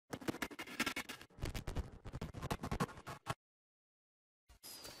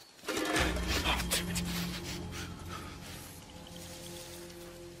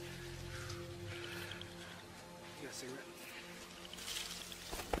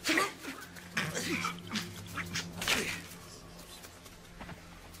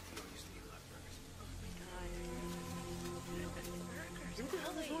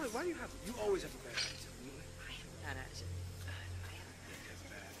Why do you have? You always have a bad attitude. Bad attitude.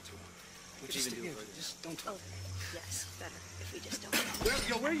 What you even do? Just don't talk. Oh, yes, better if we just don't.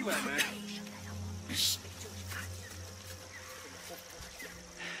 Where you at, man? He's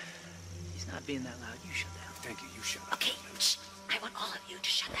not being that loud. You shut down. Thank you. You shut up. Okay, shh. I want all of you to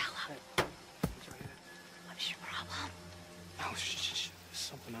shut the hell up. What's your problem? Oh, shh. There's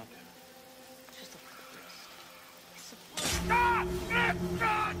something out there. Just a Stop!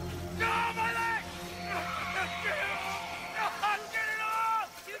 God! No, my leg! Get it off!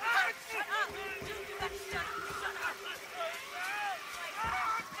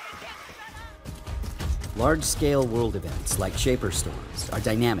 Large-scale world events like Shaper Stories are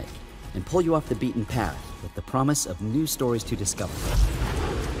dynamic and pull you off the beaten path with the promise of new stories to discover.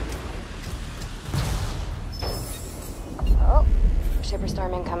 Oh, Shaper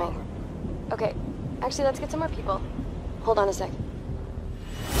Storm incoming. Okay, actually, let's get some more people. Hold on a sec.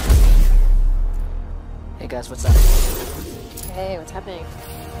 Hey guys, what's up? Hey, what's happening?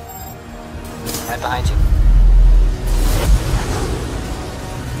 Right behind you.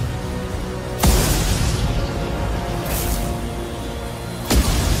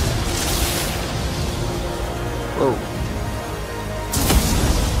 Whoa.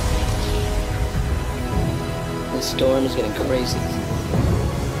 This storm is getting crazy.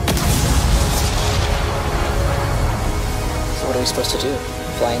 So what are we supposed to do?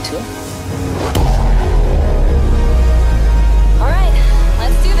 Fly into him? Alright,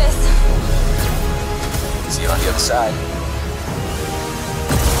 let's do this. See you on the other side.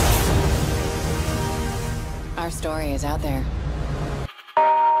 Our story is out there.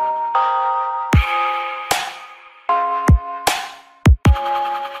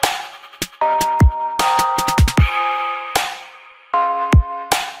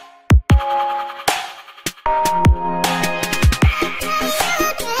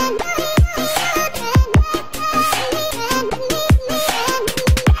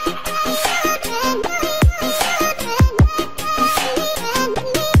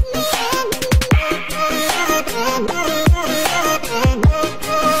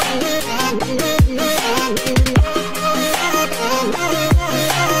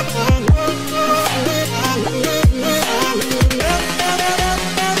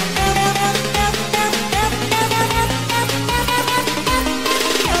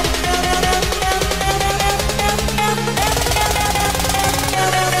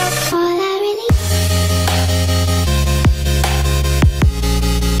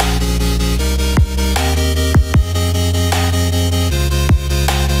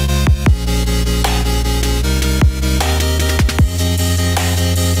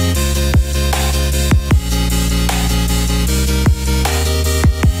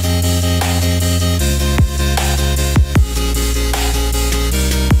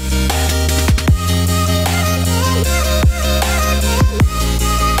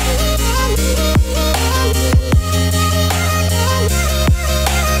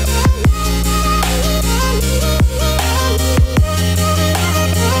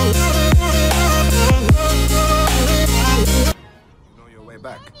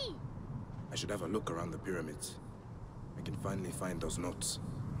 Back. I should have a look around the pyramids. I can finally find those notes.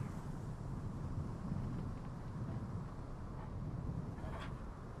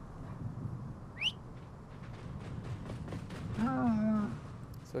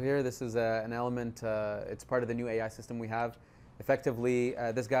 So here, this is an element, it's part of the new AI system we have. Effectively,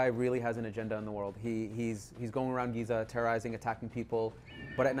 this guy really has an agenda in the world. He's going around Giza, terrorizing, attacking people,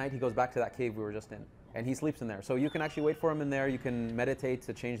 but at night he goes back to that cave we were just in, and he sleeps in there. So you can actually wait for him in there, you can meditate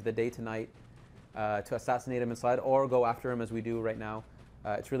to change the day to night, to assassinate him inside, or go after him as we do right now.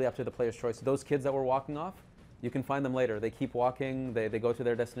 It's really up to the player's choice. Those kids that were walking off, you can find them later. They keep walking, they go to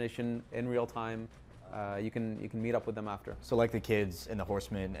their destination in real time. You can meet up with them after. So like the kids and the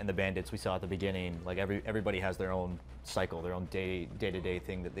horsemen and the bandits we saw at the beginning, like everybody has their own cycle, their own day-to-day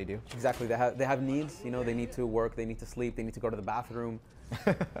thing that they do. Exactly. They have needs. You know, they need to work, they need to sleep, they need to go to the bathroom.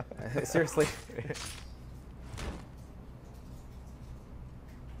 Seriously.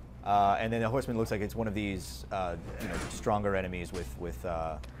 And then the horseman looks like it's one of these stronger enemies with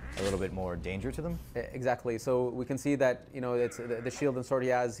a little bit more danger to them. Exactly. So we can see that it's the shield and sword he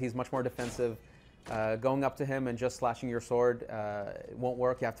has. He's much more defensive. Going up to him and just slashing your sword won't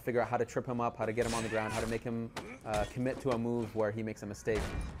work. You have to figure out how to trip him up, how to get him on the ground, how to make him commit to a move where he makes a mistake,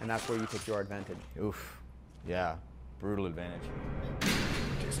 and that's where you take your advantage. Oof. Yeah. Brutal advantage.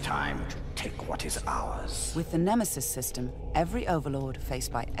 It's time to take what is ours. With the Nemesis system, every Overlord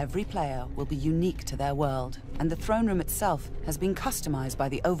faced by every player will be unique to their world, and the throne room itself has been customized by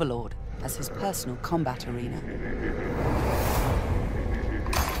the Overlord as his personal combat arena.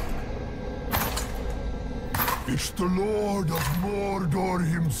 It's the Lord of Mordor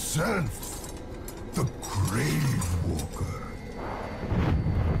himself, the Grave Walker.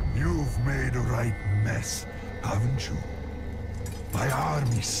 You've made a right mess, haven't you? My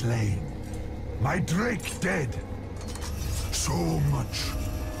army slain, my Drake dead. So much